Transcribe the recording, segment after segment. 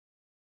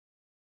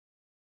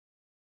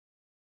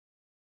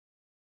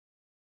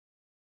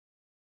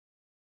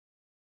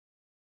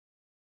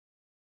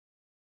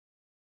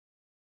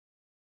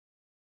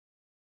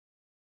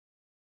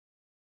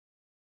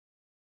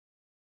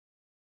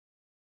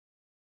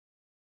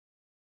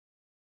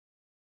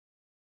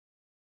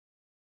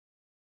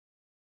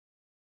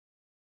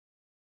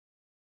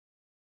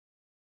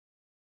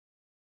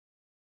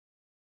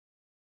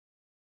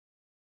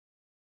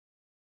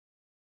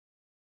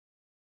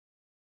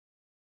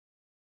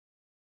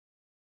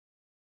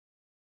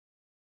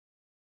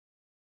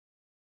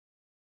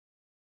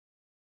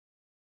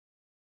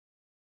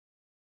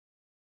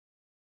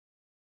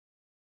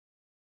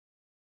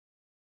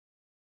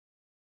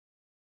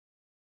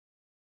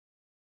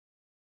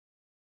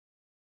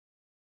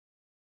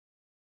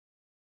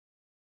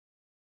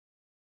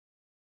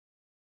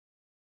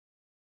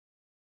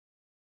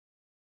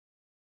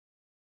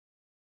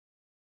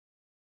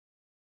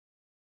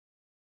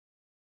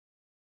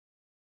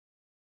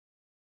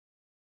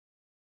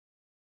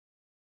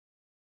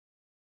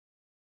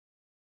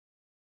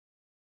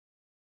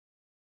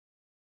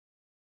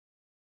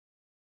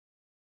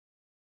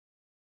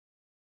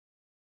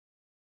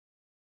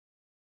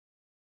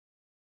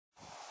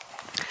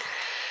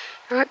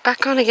Right,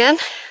 back on again.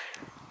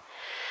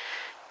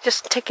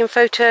 Just taking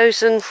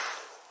photos, and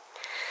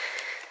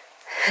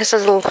there's a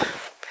little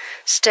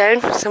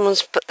stone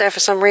someone's put there for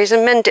some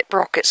reason. Mendip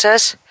Rock, it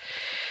says.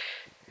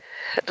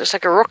 It looks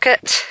like a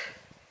rocket.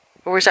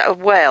 Or is that a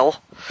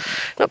whale?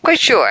 Not quite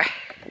sure.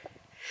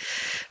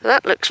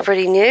 That looks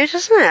pretty new,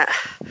 doesn't it?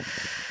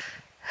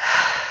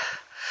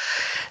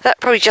 That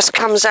probably just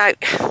comes out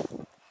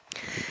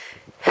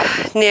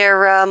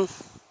near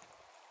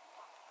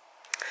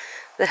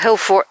the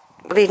Hillfort,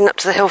 leading up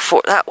to the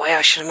Hillfort that way,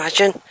 I should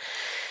imagine.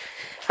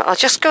 But I'll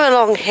just go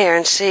along here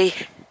and see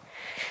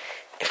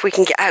if we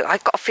can get out.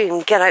 I've got a feeling we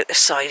can get out this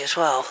side as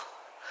well.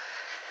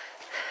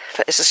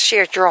 But it's a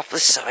sheer drop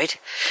this side.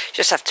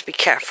 Just have to be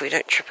careful you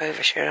don't trip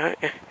over here,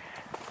 don't you?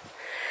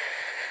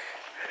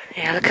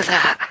 Yeah, look at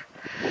that.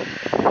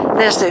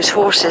 There's those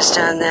horses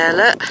down there,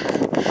 look,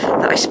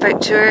 that I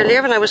spoke to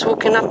earlier when I was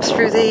walking up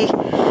through the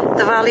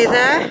valley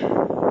there.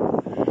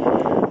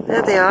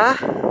 There they are.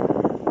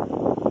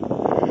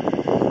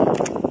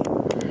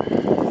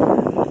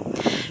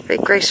 Very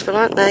graceful,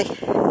 aren't they?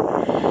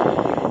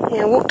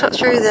 Yeah, walked up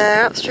through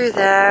there,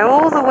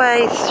 all the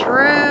way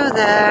through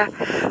there,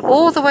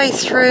 all the way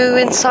through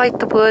inside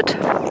the wood,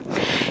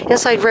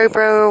 inside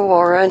Rowberrow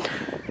Warren.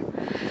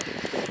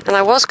 And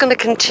I was going to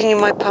continue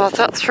my path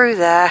up through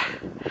there,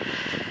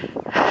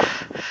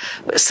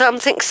 but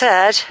something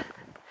said,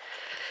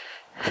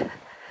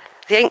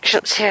 the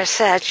ancients here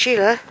said,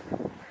 Sheila,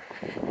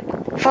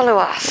 follow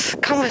us,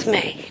 come with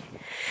me.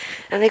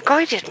 And they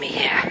guided me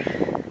here.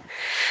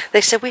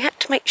 They said we had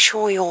to make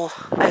sure you're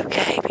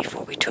okay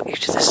before we took you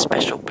to this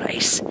special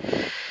place.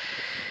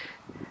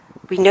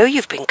 We know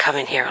you've been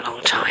coming here a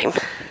long time.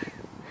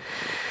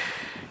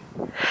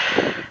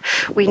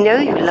 We know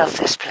you love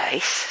this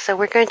place, so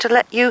we're going to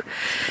let you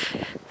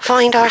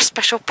find our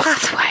special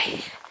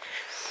pathway.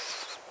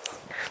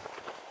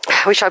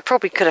 Which I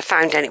probably could have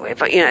found anyway,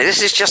 but you know,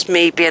 this is just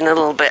me being a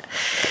little bit,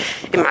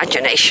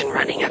 imagination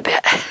running a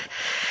bit.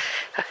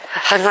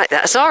 I'm like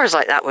that. Zara's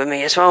like that with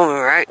me as well when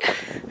we're out.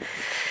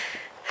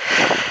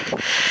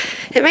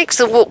 It makes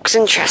the walks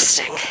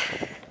interesting.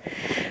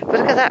 But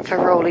look at that for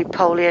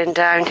roly-polying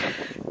down.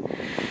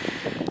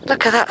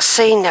 Look at that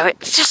scene though, it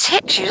just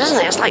hits you,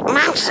 doesn't it? It's like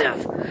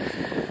massive.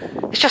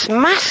 It's just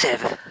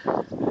massive.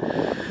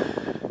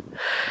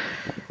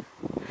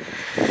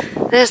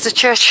 There's the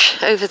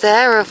church over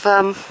there of,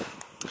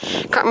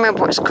 can't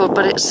remember what it's called,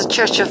 but it's the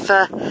church of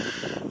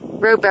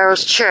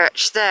Rowberrow's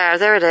church.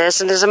 There it is,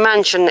 and there's a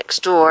mansion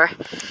next door.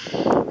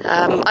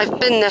 I've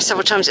been there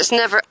several times. It's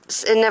never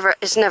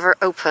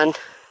open.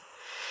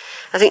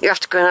 I think you have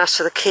to go and ask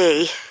for the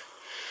key.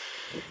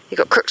 You've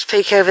got Crook's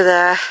Peak over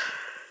there.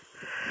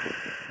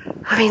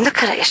 I mean,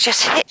 look at it. It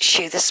just hits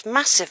you, this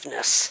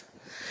massiveness.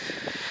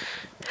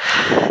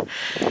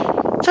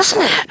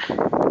 Doesn't it?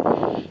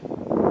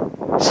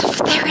 So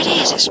there it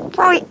is. It's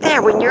right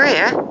there when you're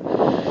here.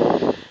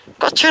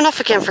 Got to turn off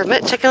again for a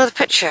minute, take another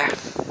picture.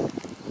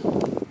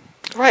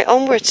 Right,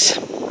 onwards.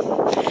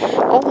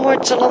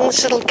 Onwards along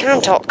this little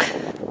cantock.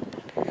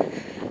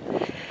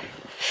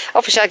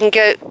 Obviously I can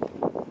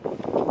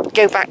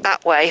go back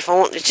that way if I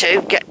wanted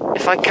to,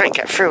 if I can't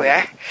get through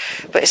here.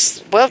 But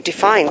it's well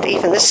defined,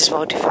 even this is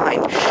well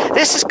defined.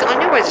 This is, I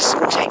know where this is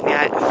going to take me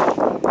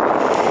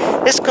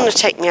out. This is going to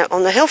take me out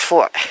on the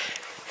Hillfort.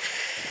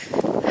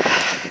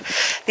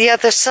 The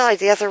other side,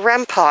 the other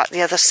rampart,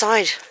 the other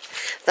side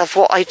of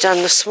what I'd done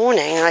this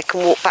morning, and I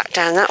can walk back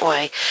down that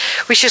way,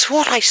 which is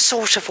what I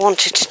sort of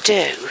wanted to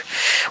do.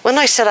 When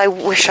I said I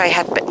wish I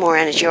had a bit more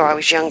energy or I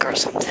was younger or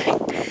something,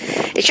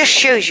 it just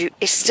shows you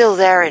it's still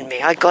there in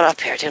me. I got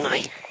up here, didn't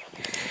I?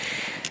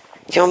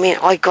 Do you know what I mean?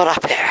 I got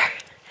up here.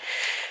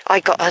 I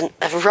got a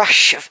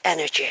rush of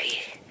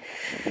energy.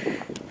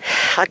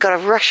 I got a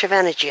rush of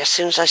energy as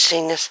soon as I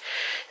seen this,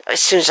 as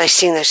soon as I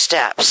seen those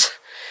steps.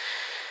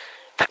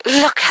 But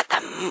look at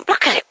them,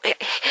 look at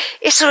it,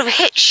 it sort of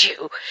hits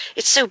you,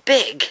 it's so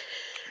big,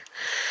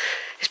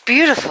 it's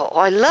beautiful,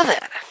 I love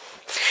it.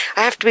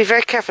 I have to be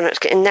very careful, it's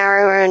getting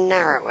narrower and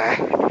narrower.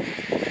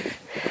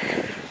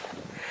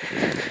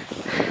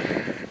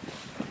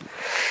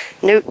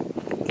 Nope,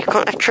 you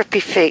can't have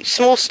trippy feet,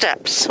 small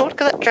steps. Oh,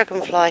 look at that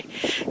dragonfly,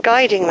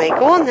 guiding me,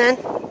 go on then,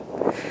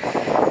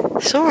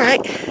 it's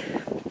alright.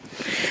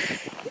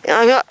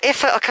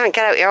 If I can't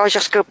get out here, I'll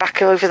just go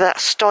back over that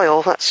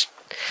stile, that's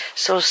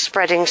sort of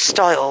spreading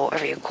stile,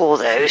 whatever you call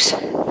those.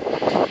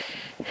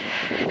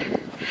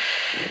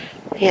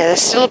 Yeah,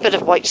 there's still a bit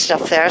of white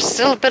stuff there,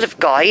 still a bit of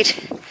guide.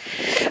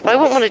 But I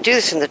wouldn't want to do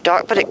this in the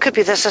dark, but it could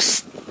be that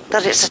it's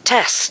a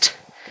test.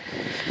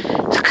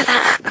 Look at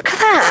that, look at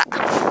that.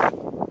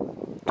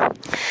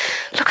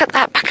 Look at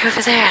that back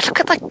over there, look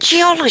at the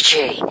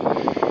geology.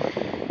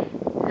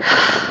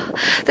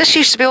 This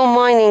used to be all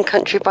mining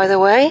country, by the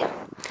way.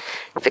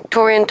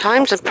 Victorian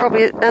times, and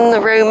probably then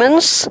the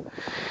Romans.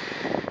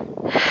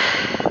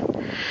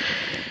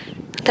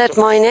 Lead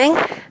mining.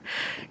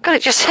 God,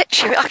 it just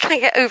hits you. I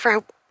can't get over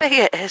how big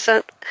it is.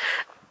 You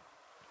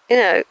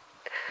know,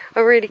 I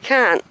really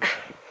can't.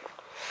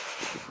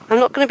 I'm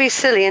not going to be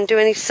silly and do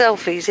any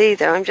selfies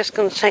either. I'm just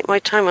going to take my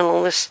time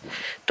along this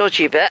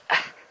dodgy bit.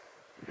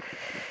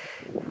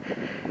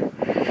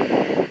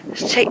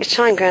 Just take your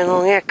time going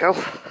along here,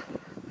 girl.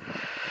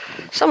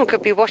 Someone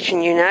could be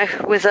watching you now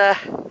with a,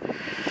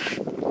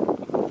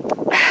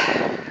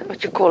 what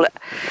do you call it,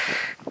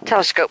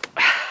 telescope,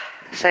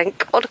 saying,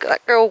 God, look at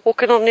that girl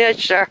walking on the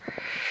edge there.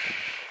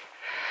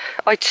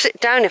 I'd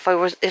sit down if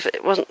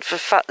it wasn't for the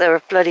fact there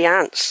were bloody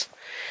ants.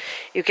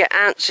 You get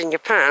ants in your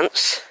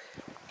pants.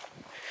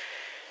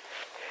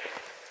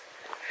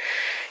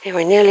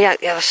 Anyway, nearly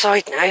out the other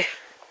side now.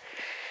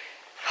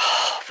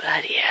 Oh,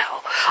 bloody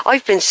hell.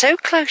 I've been so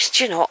close,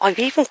 do you know, I've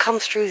even come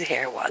through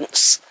here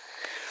once.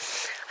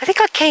 I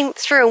think I came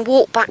through and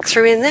walked back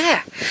through in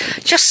there.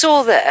 Just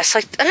saw this.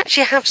 I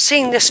actually have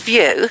seen this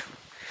view.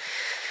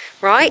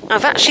 Right?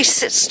 I've actually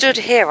stood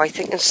here, I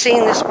think, and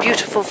seen this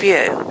beautiful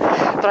view.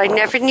 But I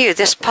never knew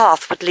this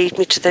path would lead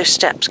me to those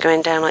steps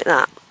going down like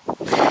that.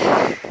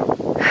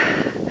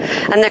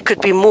 And there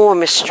could be more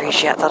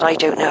mysteries yet that I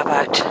don't know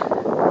about.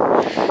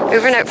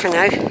 Over and out for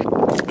now.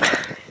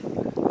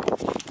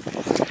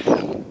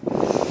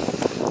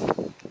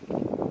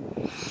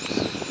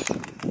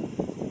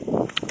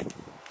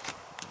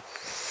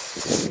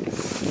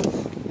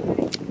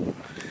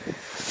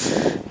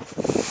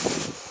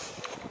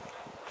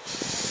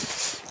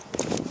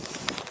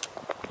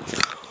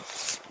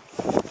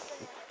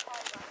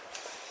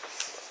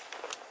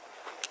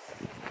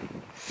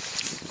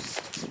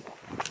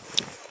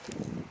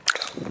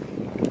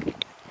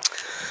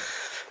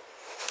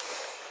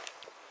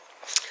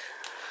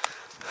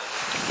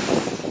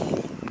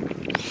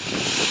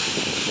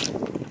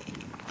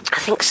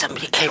 I think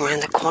somebody came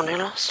around the corner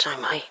last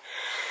time. I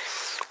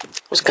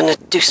was going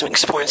to do some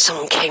exploring.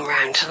 Someone came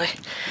round. So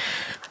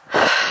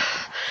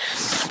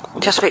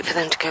just wait for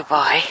them to go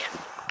by,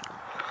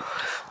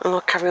 and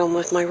I'll carry on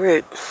with my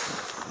route.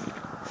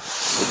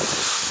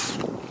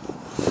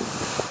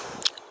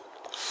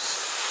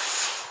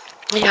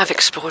 Yeah, I've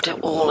explored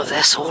all of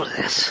this.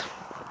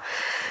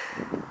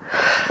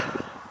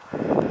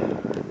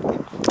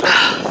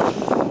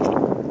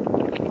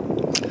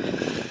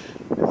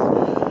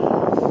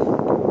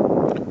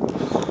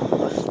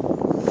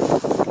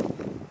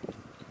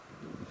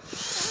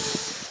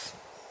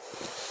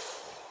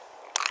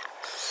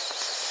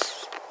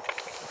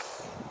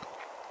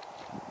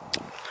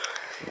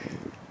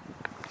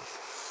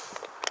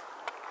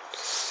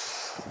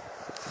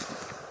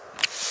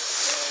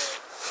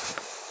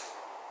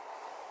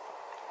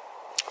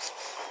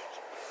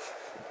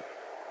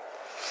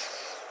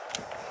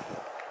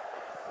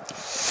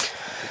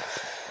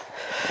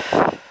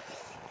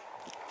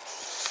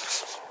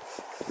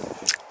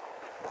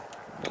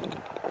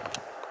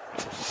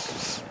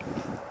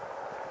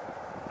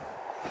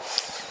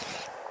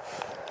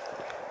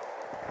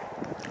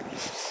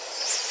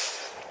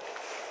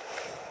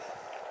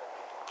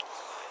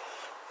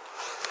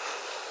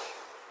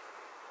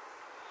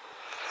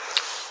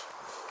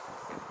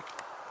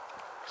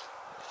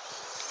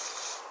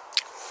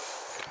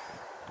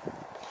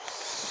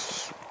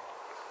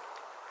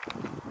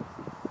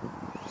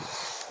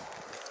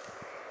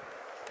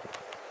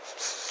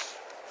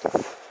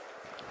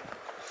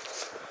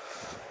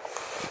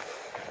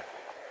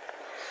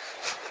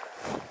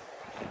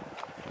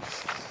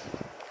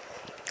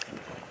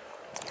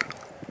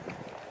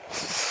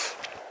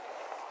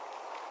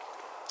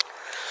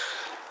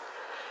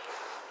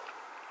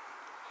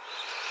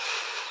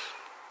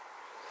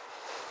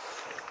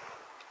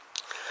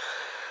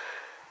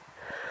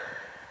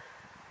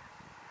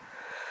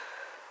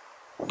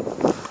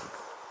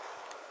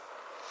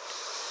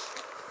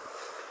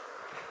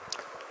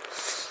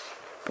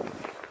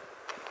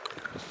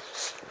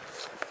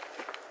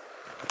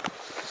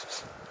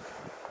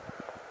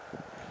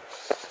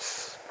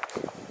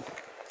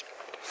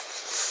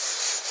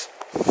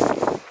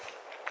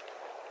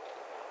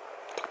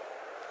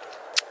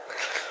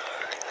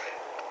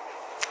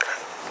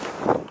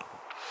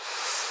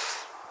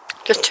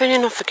 Just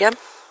turning off again.